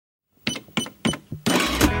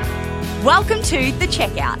Welcome to The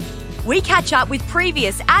Checkout. We catch up with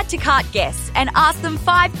previous Add to Cart guests and ask them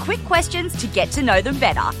 5 quick questions to get to know them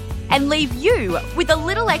better and leave you with a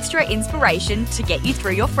little extra inspiration to get you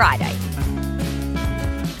through your Friday.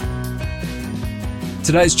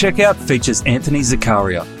 Today's Checkout features Anthony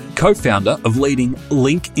Zaccaria, co-founder of leading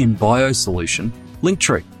link in bio solution,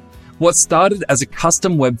 Linktree. What started as a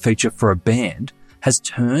custom web feature for a band has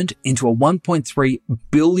turned into a $1.3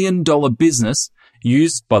 billion business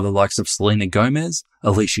used by the likes of Selena Gomez,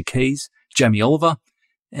 Alicia Keys, Jamie Oliver,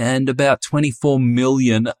 and about 24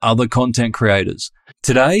 million other content creators.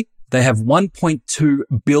 Today, they have 1.2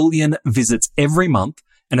 billion visits every month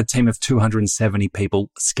and a team of 270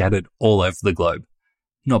 people scattered all over the globe.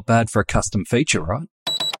 Not bad for a custom feature, right?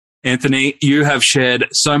 Anthony, you have shared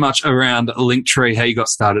so much around Linktree, how you got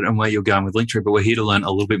started and where you're going with Linktree, but we're here to learn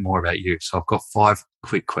a little bit more about you. So I've got 5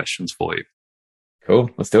 quick questions for you.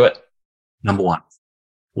 Cool. Let's do it. Number 1,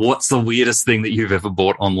 what's the weirdest thing that you've ever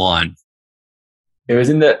bought online? It was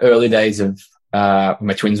in the early days of when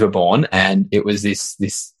my twins were born, and it was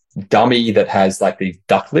this dummy that has like these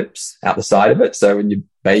duck lips out the side of it. So when your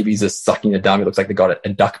babies are sucking the dummy, it looks like they got a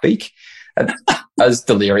duck beak. And I was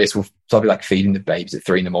delirious. So I'd be like feeding the babies at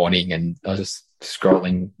 3 a.m, and I was just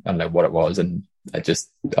scrolling. I don't know what it was, and I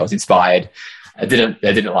was inspired. It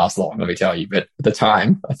didn't last long, let me tell you. But at the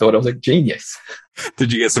time, I thought I was a genius.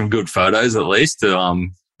 Did you get some good photos at least to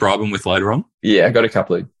bribe them with later on? Yeah, I got a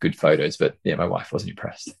couple of good photos, but yeah, my wife wasn't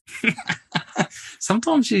impressed.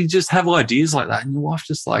 Sometimes you just have ideas like that, and your wife's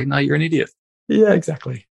just like, "No, you're an idiot." Yeah,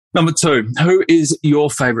 exactly. Number 2, who is your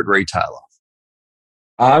favorite retailer?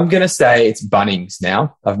 I'm going to say it's Bunnings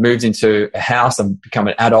now. I've moved into a house. I've become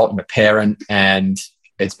an adult. I'm a parent, and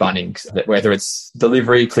it's Bunnings. Whether it's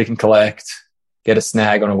delivery, click and collect, get a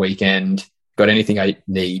snag on a weekend, got anything I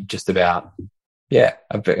need, just about. Yeah,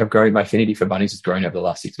 I've grown. My affinity for Bunnings has grown over the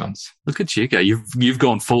last 6 months. Look at you go. You've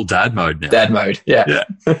gone full dad mode now. Dad mode, yeah.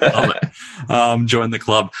 Love it. Join the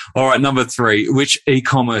club. All right, number 3, which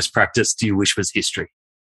e-commerce practice do you wish was history?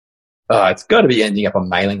 It's got to be ending up on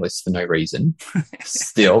mailing lists for no reason.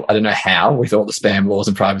 Still, I don't know how, with all the spam laws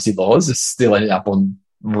and privacy laws, it's still ended up on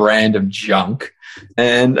random junk.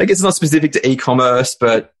 And I guess it's not specific to e-commerce,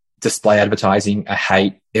 but display advertising, I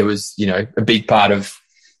hate. It was, a big part of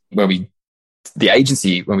the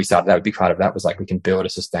agency, when we started out, a big part of that was like, we can build a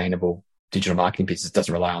sustainable digital marketing business that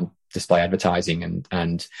doesn't rely on display advertising,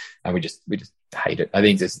 and we just hate it. I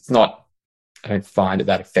think I don't find it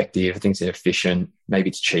that effective. I think it's inefficient. Maybe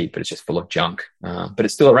it's cheap, but it's just full of junk. But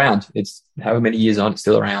it's still around. It's however many years on, it's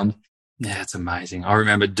still around. Yeah, it's amazing. I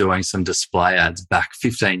remember doing some display ads back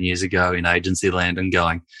 15 years ago in agency land and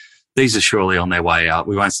going, these are surely on their way out.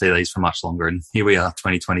 We won't see these for much longer. And here we are,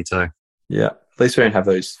 2022. Yeah. At least we don't have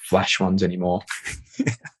those flash ones anymore.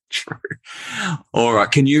 Yeah, true. All right.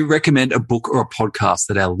 Can you recommend a book or a podcast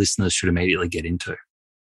that our listeners should immediately get into?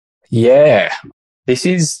 Yeah.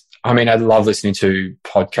 I love listening to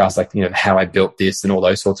podcasts like, How I Built This and all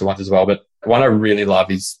those sorts of ones as well. But one I really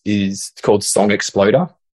love is called Song Exploder.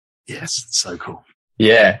 Yes, it's so cool.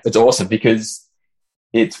 Yeah, it's awesome because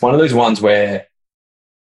it's one of those ones where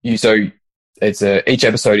each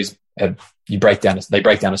episode is they break down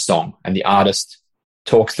a song, and the artist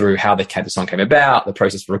talks through how the song came about, the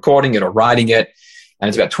process for recording it or writing it, and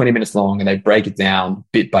it's about 20 minutes long, and they break it down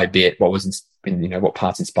bit by bit, what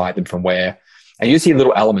parts inspired them from where. And you see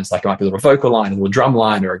little elements, like it might be a little vocal line, a little drum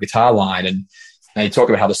line, or a guitar line, and they talk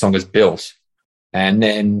about how the song was built. And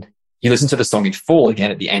then you listen to the song in full again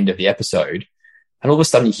at the end of the episode, and all of a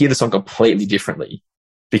sudden you hear the song completely differently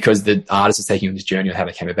because the artist is taking you on this journey of how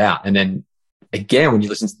they came about. And then again,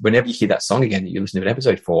 whenever you hear that song again that you listen to an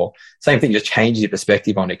episode for, same thing, just changes your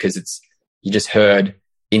perspective on it because you just heard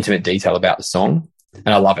intimate detail about the song. And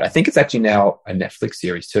I love it. I think it's actually now a Netflix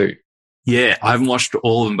series too. Yeah, I haven't watched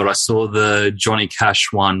all of them, but I saw the Johnny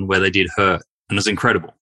Cash one where they did Hurt, and it was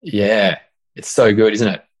incredible. Yeah, it's so good, isn't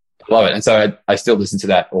it? I love it. And so I still listen to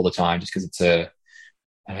that all the time just because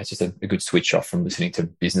it's just a good switch off from listening to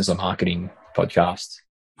business or marketing podcasts.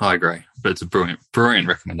 I agree, but it's a brilliant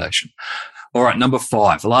recommendation. All right, number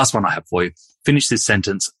 5, the last one I have for you. Finish this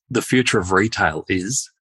sentence. The future of retail is?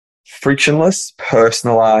 Frictionless,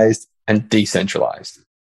 personalized, and decentralized.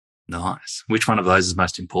 Nice. Which one of those is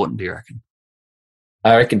most important, do you reckon?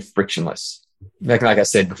 I reckon frictionless. Like I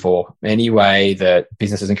said before, any way that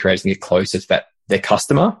businesses and creators can get closer to their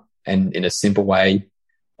customer, and in a simple way,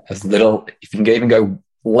 if you can even go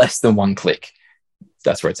less than one click,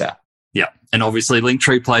 that's where it's at. Yeah. And obviously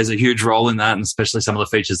Linktree plays a huge role in that, and especially some of the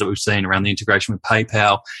features that we've seen around the integration with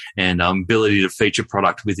PayPal and ability to feature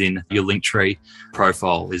product within your Linktree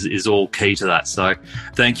profile is all key to that. So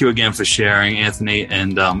thank you again for sharing, Anthony,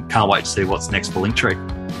 and can't wait to see what's next for Linktree.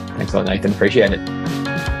 Thanks a lot, Nathan. Appreciate it.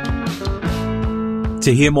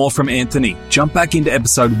 To hear more from Anthony, jump back into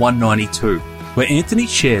episode 192, where Anthony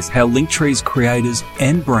shares how Linktree's creators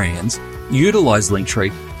and brands utilize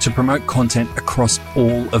Linktree to promote content across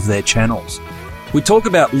all of their channels. We talk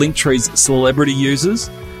about Linktree's celebrity users,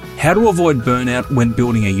 how to avoid burnout when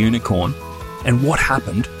building a unicorn, and what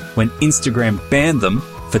happened when Instagram banned them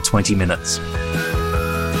for 20 minutes.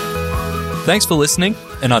 Thanks for listening,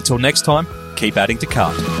 and until next time, keep adding to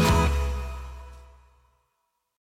cart.